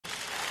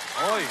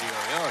Oj,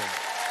 oj, oj.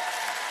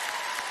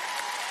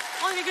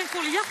 Oj, vilken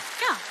cool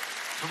jacka.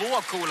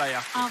 2 coola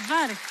jackor. Ja,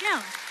 verkligen.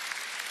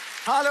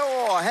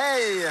 Hallå,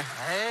 hej!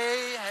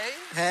 Hej, hej.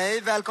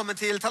 Hej, välkommen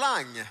till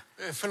Talang.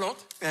 Förlåt?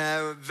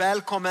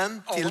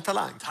 Välkommen till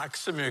Talang. Tack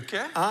så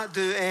mycket. Ja,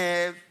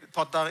 du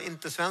pratar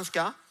inte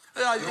svenska?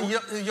 Ja,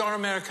 jag är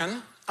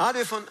amerikan. Ja, du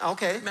är från,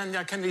 okej. Men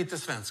jag kan lite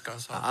svenska.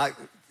 Så. Ja,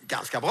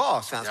 ganska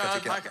bra svenska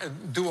tycker jag. Tack.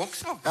 Du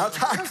också? Ja,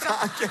 tack.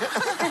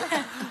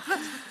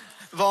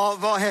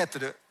 Vad heter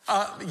du?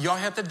 Jag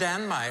heter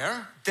Dan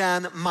Meyer.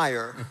 Dan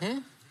Meyer.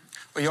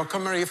 Och jag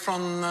kommer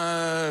ifrån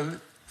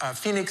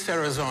Phoenix,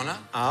 Arizona.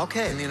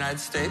 Okej. In the United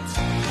States.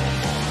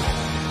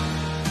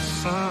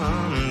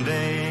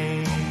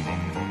 Someday.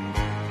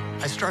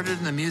 I started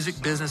in the music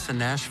business in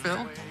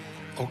Nashville.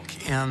 Och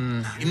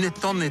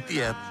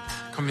 1991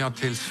 kom jag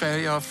till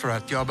Sverige för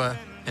att jobba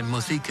med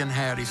musiken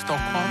här i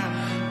Stockholm.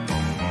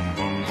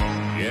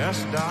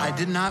 Yes, I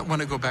did not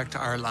want to go back to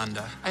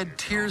Arlanda. I had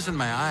tears in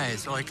my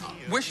eyes. Like,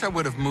 wish I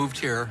would have moved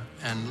here.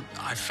 And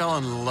I fell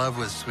in love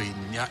with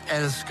Sweden. Jag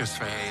älskar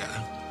Sverige.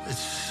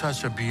 It's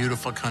such a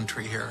beautiful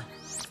country here.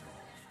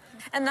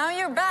 And now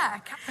you're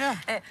back. Yeah.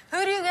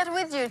 Who do you get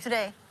with you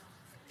today?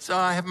 So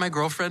I have my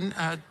girlfriend,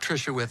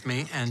 Trisha, with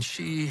me, and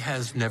she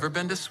has never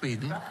been to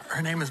Sweden.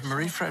 Her name is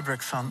Marie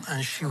Fredriksson,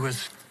 and she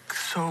was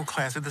so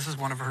classy. This is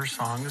one of her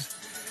songs.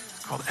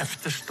 It's called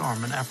Efter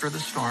Stormen, After the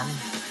Storm.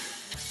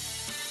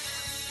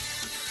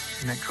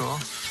 Isn't that cool?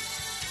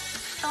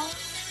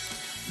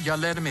 Jag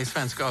lärde mig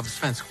svenska av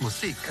svensk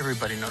musik.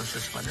 Everybody knows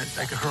this one.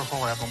 Like her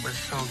whole album was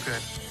so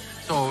good.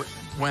 So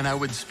when I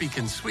would speak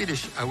in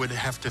Swedish, I would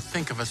have to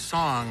think of a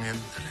song and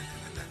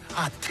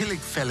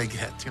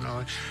tillfällighet, you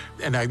know,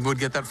 and I would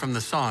get that from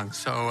the song.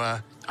 So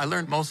I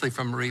learned mostly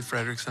from Marie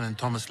Fredriksson and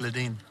Thomas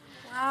Ledin.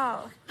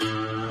 Wow.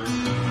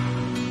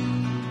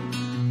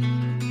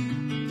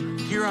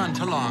 Here on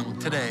Talang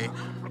today,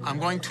 I'm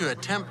going to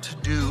attempt to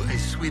do a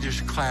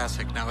Swedish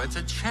classic. Now, it's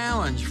a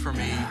challenge for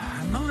me.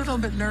 I'm a little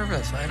bit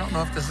nervous. I don't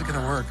know if this is going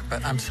to work,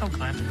 but I'm so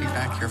glad to be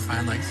back here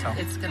finally. So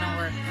It's gonna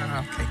work.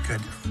 okay,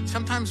 good.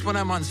 Sometimes when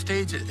I'm on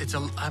stage,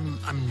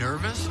 I'm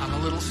nervous. I'm a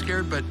little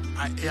scared, but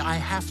I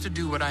have to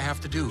do what I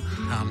have to do.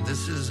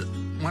 This is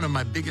one of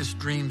my biggest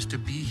dreams to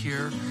be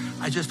here.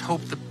 I just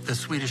hope the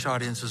Swedish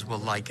audiences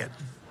will like it.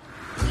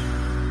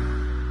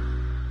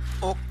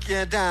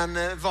 Och Dan,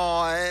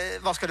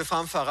 vad ska du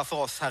framföra för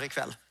oss här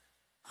ikväll?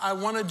 I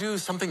want to do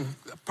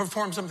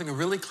perform something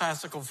really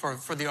classical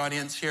for the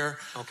audience here,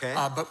 Okay.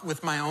 But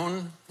with my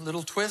own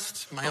little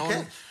twist, my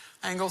own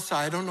angle. So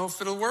I don't know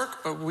if it'll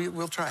work, but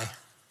we'll try.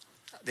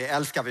 Det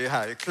älskar vi ju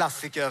här,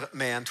 klassiker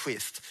med en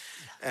twist.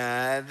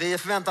 Vi är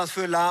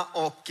förväntansfulla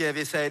och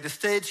vi säger the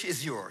stage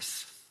is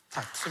yours.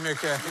 Tack så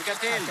mycket. Lycka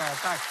till.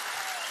 Tack.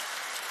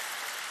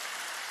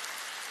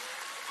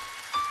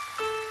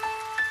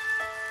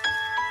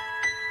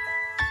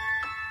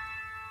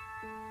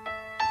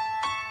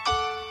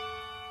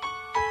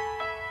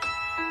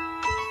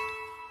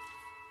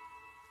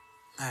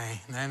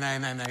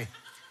 Nej.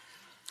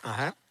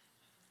 Aha.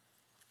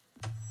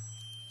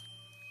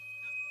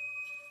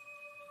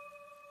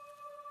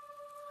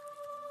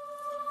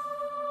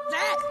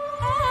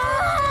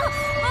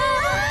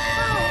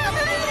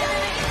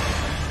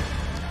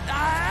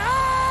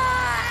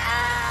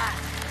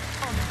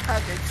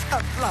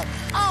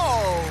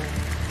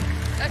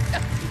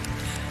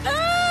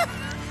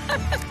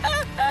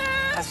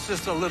 That's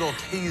just a little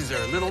teaser,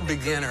 a little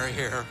beginner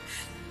here.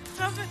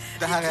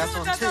 Det här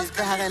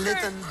är en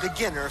liten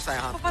beginner, säger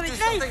han. Do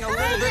something a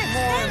little bit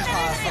more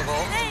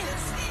impossible.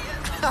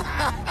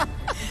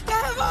 Det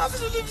här var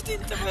absolut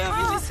inte vad jag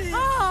ville säga.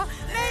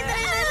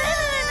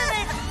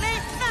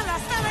 Nej,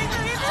 snälla, inte.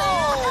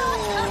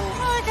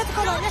 Jag kan inte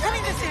kolla, jag kan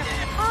inte se.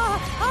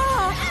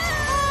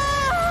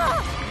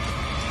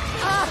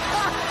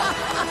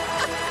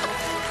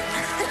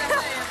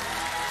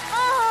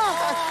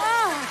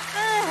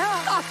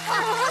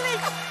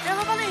 Jag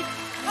var panik.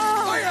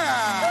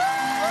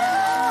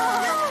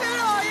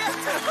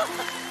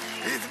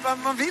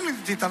 Man vill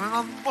inte titta, men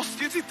man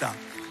måste ju titta.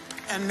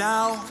 And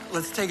now,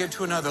 let's take it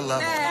to another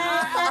level.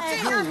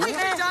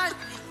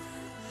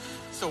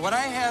 So what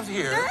I have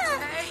here,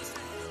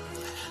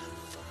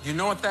 you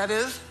know what that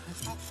is?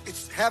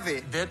 It's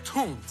heavy. Det är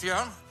tungt,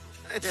 ja.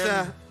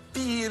 It's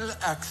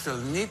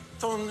bilaxel,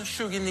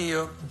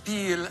 1929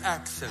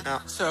 bilaxel.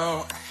 Ja.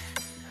 So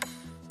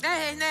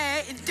Nej,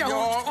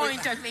 don't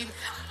point at me.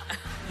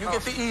 you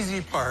get the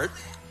easy part.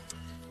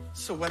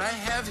 So what I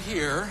have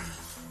here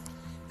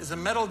is a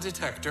metal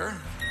detector.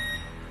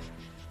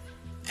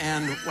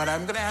 And what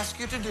I'm going to ask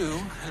you to do,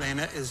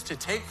 Helena, is to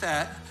take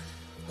that.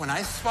 When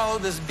I swallow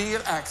this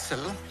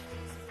bilaxel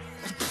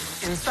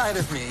inside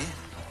of me,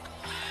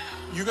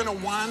 you're going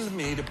to wand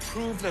me to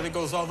prove that it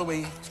goes all the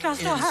way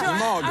into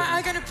magen.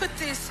 I'm going to put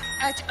this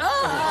at...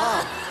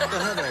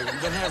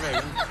 Den här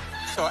vägen.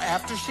 So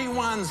after she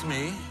wands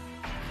me,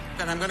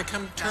 then I'm going to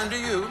turn to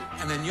you,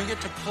 and then you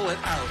get to pull it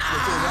out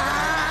with your right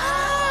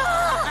hand.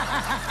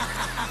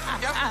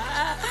 Yep.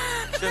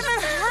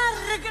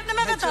 Herregud, men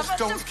vänta.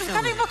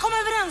 Kan vi bara komma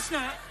överens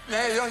nu?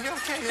 Nej,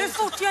 okej. Hur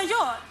fort jag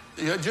gör?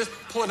 You just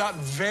pull it out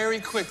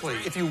very quickly.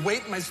 If you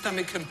wait, my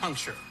stomach can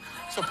puncture.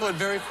 So pull it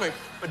very quick,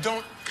 but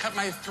don't cut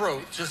my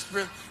throat. Just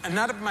and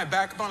not up my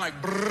backbone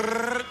like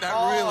brrr, that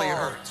really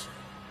hurts.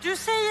 Du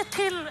säger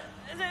till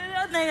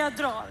när jag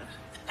drar.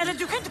 Eller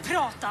du kan inte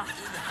prata.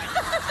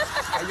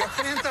 Jag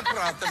kan inte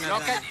prata med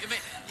dig.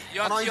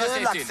 Han har ju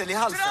laxen i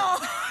halsen.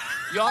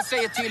 Jag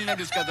säger till när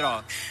du ska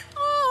dra.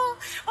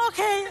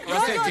 Okej,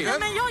 jag gör det,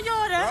 men jag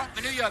gör det. Ja,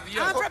 men nu gör vi.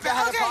 Det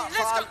här är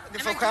ni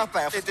får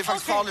skärpa er. Det är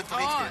faktiskt farligt på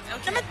riktigt.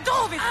 Nej, men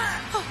David!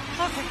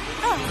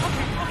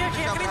 Okej, jag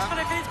kan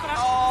inte kolla,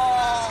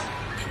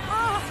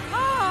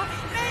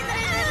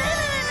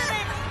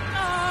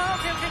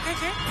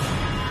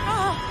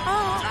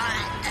 Nej. Okej.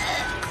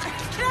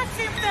 Kräks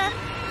inte.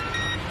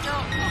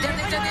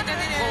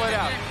 Pull it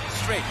out.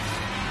 Straight.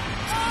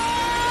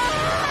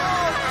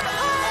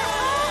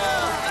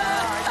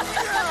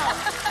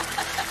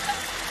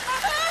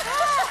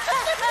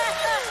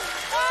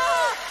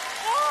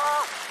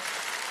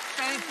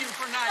 Thank you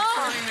for not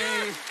killing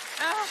me.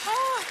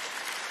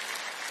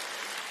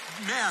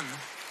 Men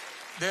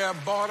det är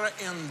bara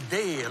en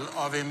del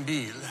av en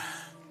bil.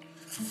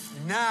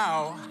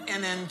 Now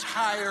an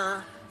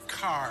entire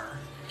car.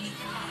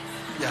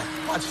 Yeah,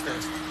 watch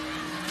this.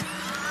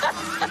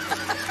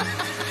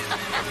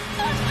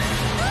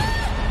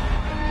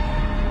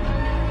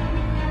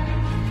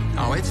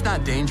 Oh, it's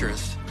not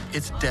dangerous.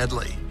 It's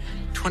deadly.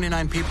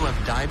 29 people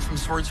have died from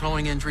sword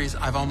swallowing injuries.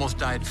 I've almost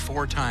died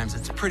 4 times.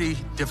 It's pretty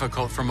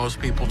difficult for most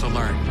people to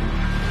learn.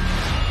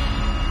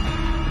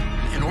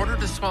 In order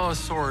to swallow a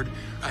sword,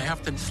 I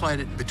have to slide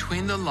it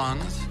between the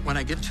lungs. When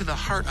I get to the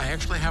heart, I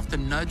actually have to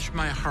nudge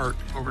my heart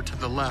over to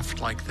the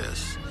left like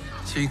this.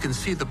 So you can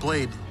see the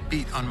blade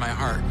beat on my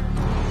heart.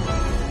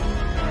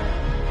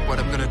 What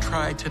I'm going to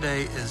try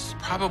today is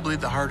probably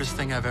the hardest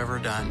thing I've ever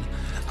done.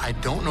 I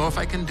don't know if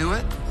I can do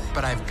it,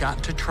 but I've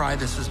got to try.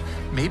 This is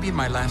maybe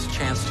my last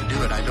chance to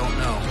do it. I don't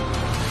know.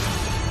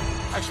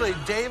 Actually,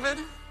 David,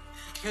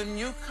 can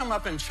you come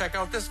up and check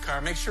out this car?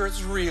 Make sure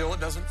it's real.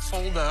 It doesn't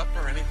fold up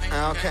or anything.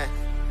 Okay.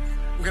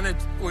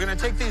 We're gonna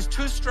take these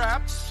 2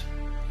 straps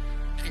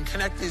and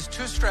connect these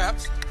 2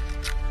 straps.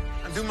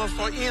 And du måste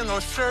få in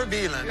och kör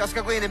bilen. Jag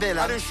ska gå in i bilen.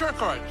 Har du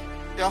körkort?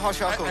 Jag har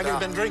körkort. Have you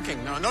been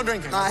drinking? No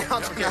drinking. Nej, jag har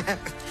inte. Okay.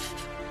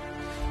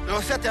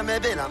 Då sätter jag mig i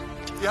bilen.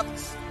 Yep.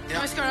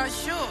 Men ska du ha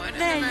kör?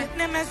 Nej,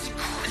 men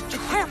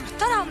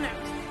skämtar han nu?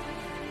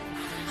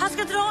 Han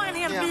ska dra en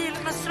hel bil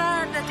med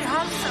svärdet i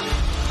halsen.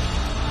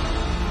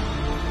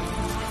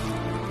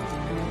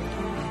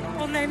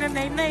 Åh, nej.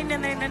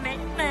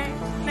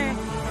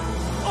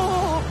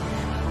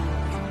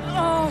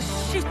 Åh,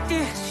 shit.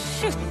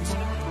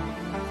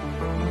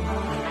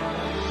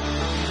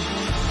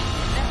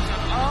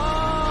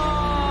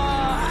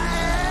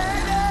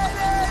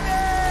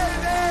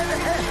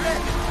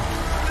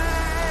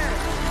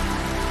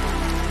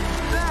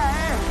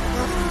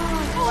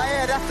 Vad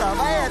är detta?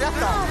 Vad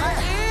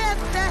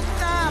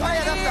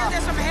är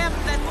det som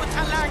händer på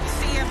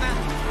Talang-scenen?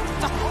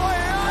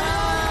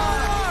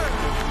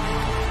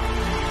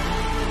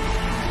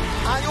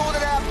 Han gjorde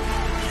det!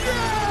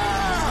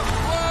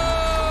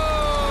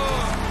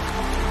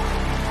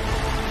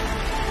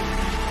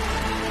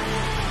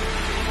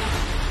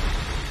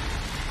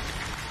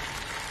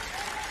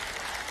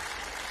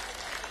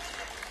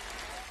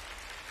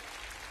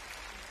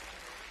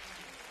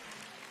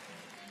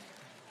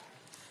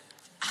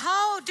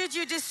 How did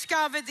you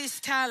discover this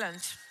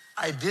talent?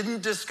 I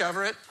didn't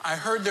discover it. I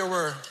heard there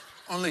were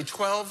only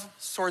 12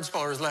 sword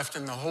swallowers left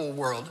in the whole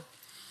world.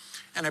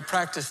 And I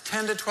practiced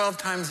 10 to 12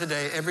 times a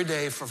day, every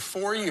day for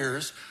 4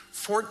 years,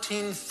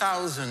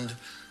 14,000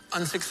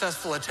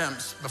 unsuccessful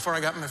attempts before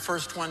I got my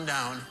first one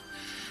down.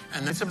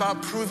 And it's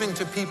about proving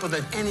to people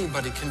that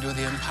anybody can do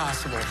the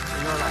impossible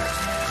in their life.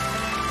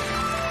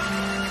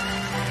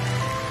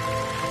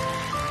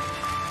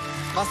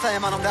 Vad säger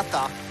man om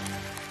detta?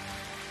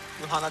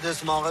 Johanna, du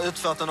som har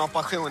utfört en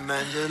operation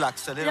med en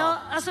hjulaxel idag. Ja,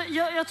 alltså,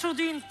 jag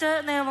trodde ju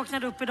inte när jag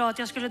vaknade upp idag att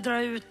jag skulle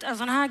dra ut en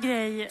sån här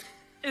grej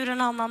ur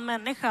en annan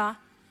människa.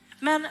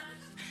 Men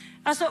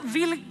alltså,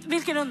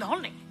 vilken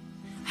underhållning.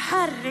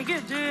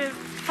 Herregud, du är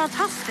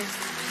fantastisk.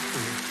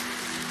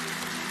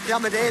 Ja,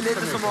 men det är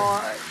lite som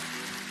att...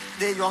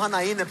 Det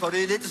Johanna är inne på, det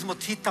är lite som att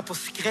titta på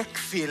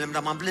skräckfilm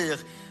där man blir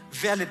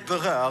väldigt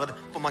berörd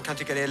och man kan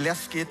tycka det är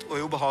läskigt och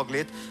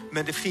obehagligt.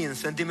 Men det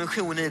finns en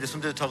dimension i det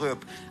som du tar upp.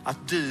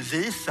 Att du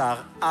visar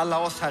alla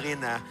oss här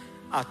inne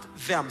att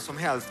vem som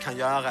helst kan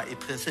göra i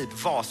princip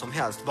vad som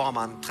helst bara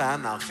man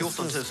tränar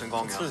 14 000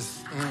 gånger.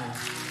 Mm.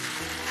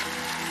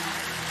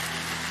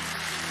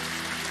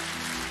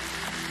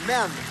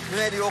 Men nu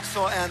är det ju också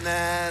en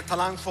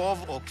talangshow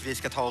och vi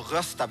ska ta och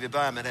rösta. Vi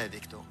börjar med dig,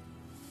 Victor.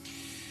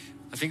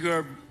 I think you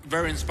are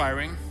very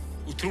inspiring.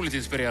 Otroligt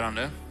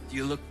inspirerande.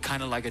 You look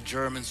kind of like a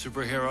German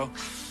superhero.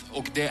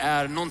 Och det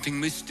är någonting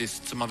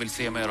mystiskt som man vill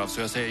se mer av,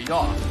 så jag säger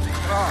ja.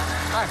 Bra,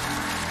 tack.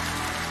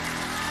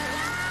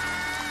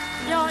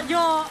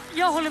 Ja,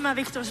 jag håller med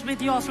Victor, så blir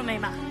det jag från mig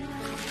med.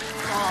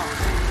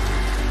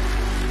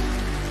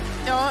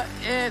 Ja,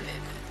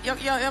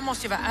 Jag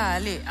måste ju vara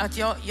ärlig. Att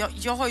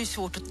jag har ju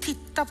svårt att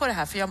titta på det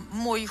här för jag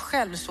mår ju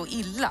själv så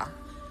illa.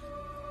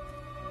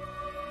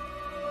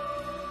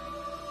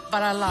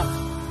 Bara love.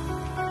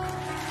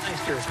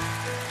 Thanks, Juryn.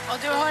 Och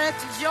du har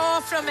ett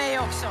ja från mig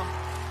också.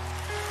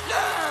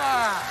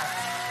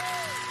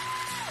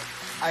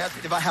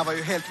 Det här var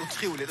ju helt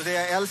otroligt. Och det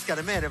jag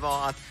älskade med det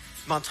var att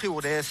man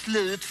tror det är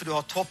slut för du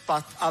har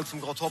toppat allt som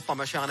går att toppa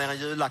med att köra ner en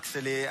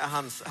hjulaxel i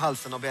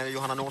halsen och be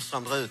Johanna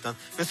Nordström dra ut den.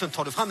 Men så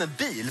tar du fram en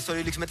bil så är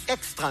det liksom ett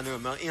extra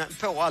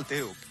nummer på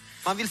alltihop.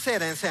 Man vill se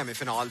dig i en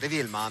semifinal, det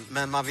vill man.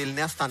 Men man vill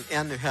nästan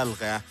ännu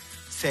hellre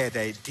se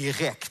dig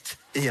direkt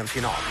i en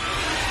final.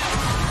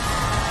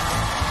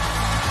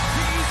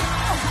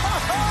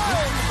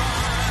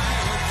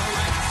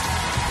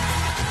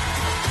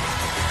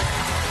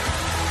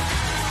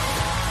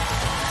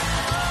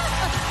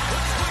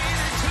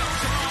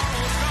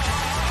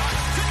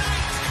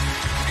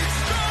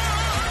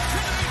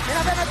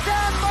 Amerikanen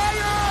Dan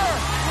Meyer!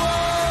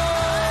 Wow!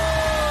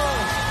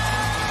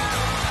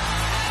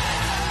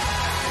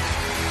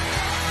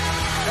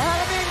 Det här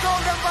är min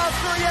golden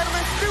buzzer genom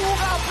en stor